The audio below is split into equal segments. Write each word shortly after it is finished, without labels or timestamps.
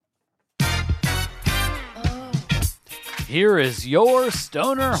Here is your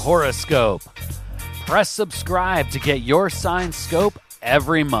Stoner Horoscope. Press subscribe to get your sign scope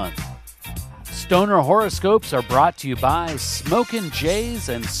every month. Stoner Horoscopes are brought to you by Smokin' Jays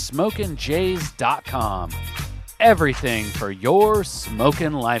and SmokinJays.com. Everything for your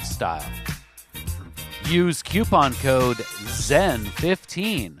smokin' lifestyle. Use coupon code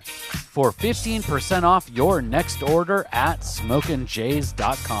ZEN15 for 15% off your next order at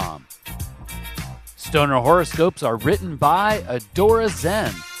SmokinJays.com. Stoner Horoscopes are written by Adora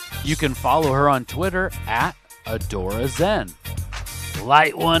Zen. You can follow her on Twitter at Adora Zen.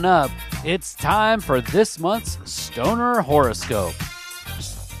 Light one up. It's time for this month's Stoner Horoscope.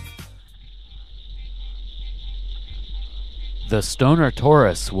 The Stoner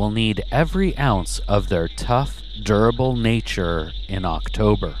Taurus will need every ounce of their tough, durable nature in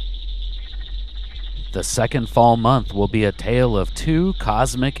October. The second fall month will be a tale of two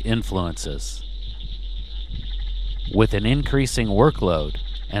cosmic influences. With an increasing workload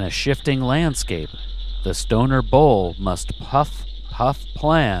and a shifting landscape, the Stoner Bull must puff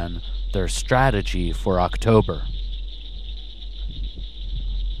plan their strategy for October.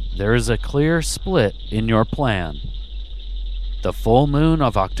 There is a clear split in your plan. The full moon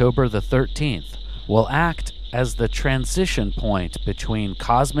of October the 13th will act as the transition point between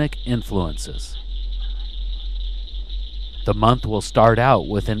cosmic influences. The month will start out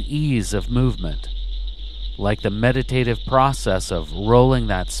with an ease of movement. Like the meditative process of rolling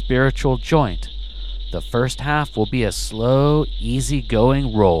that spiritual joint, the first half will be a slow,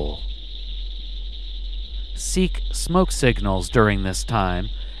 easy-going roll. Seek smoke signals during this time,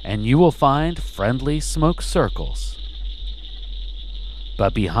 and you will find friendly smoke circles.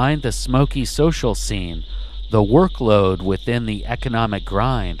 But behind the smoky social scene, the workload within the economic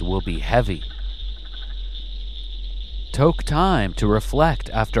grind will be heavy. Take time to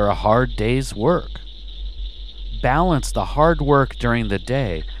reflect after a hard day's work. Balance the hard work during the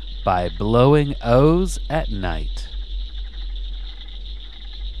day by blowing O's at night.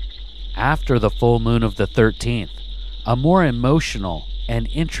 After the full moon of the 13th, a more emotional and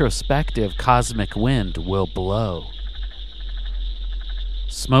introspective cosmic wind will blow.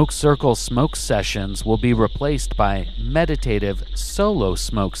 Smoke circle smoke sessions will be replaced by meditative solo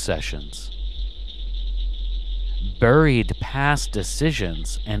smoke sessions. Buried past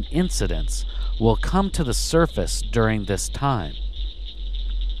decisions and incidents will come to the surface during this time.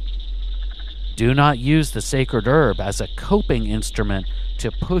 Do not use the sacred herb as a coping instrument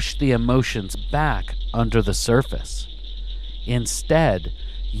to push the emotions back under the surface. Instead,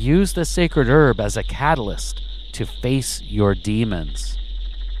 use the sacred herb as a catalyst to face your demons.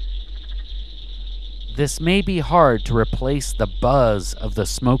 This may be hard to replace the buzz of the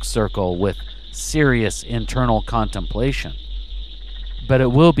smoke circle with serious internal contemplation, but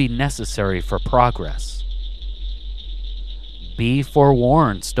it will be necessary for progress. Be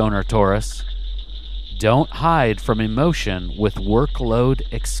forewarned, Stoner Taurus. Don't hide from emotion with workload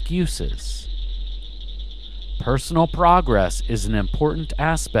excuses. Personal progress is an important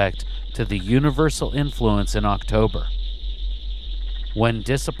aspect to the universal influence in October. When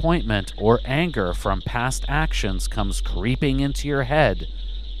disappointment or anger from past actions comes creeping into your head,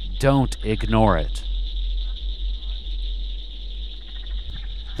 don't ignore it.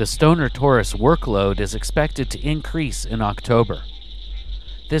 The Stoner Taurus workload is expected to increase in October.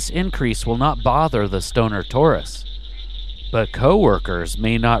 This increase will not bother the Stoner Taurus, but coworkers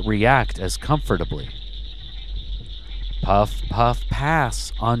may not react as comfortably. Puff,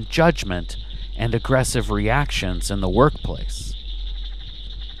 pass on judgment and aggressive reactions in the workplace.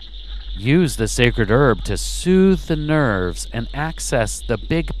 Use the sacred herb to soothe the nerves and access the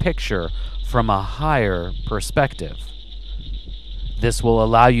big picture from a higher perspective. This will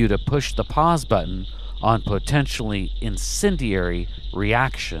allow you to push the pause button on potentially incendiary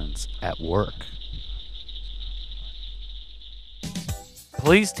reactions at work.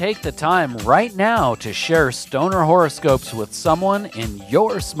 Please take the time right now to share Stoner Horoscopes with someone in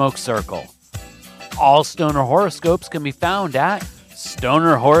your smoke circle. All Stoner Horoscopes can be found at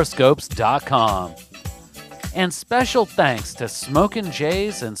StonerHoroscopes.com. And special thanks to Smokin'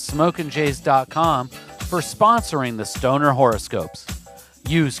 Jays and SmokinJays.com for sponsoring the Stoner Horoscopes.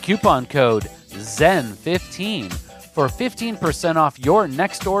 Use coupon code ZEN15 for 15% off your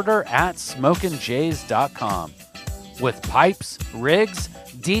next order at SmokinJays.com. With pipes, rigs,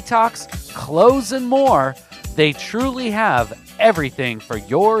 detox, clothes, and more, they truly have everything for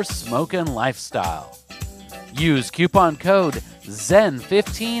your smokin' lifestyle. Use coupon code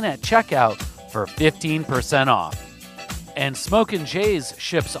ZEN15 at checkout for 15% off. And Smokin' Jays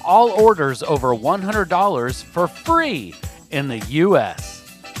ships all orders over $100 for free in the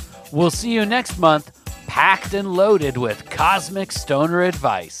U.S. We'll see you next month. packed and loaded with cosmic stoner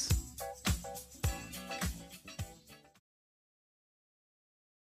advice.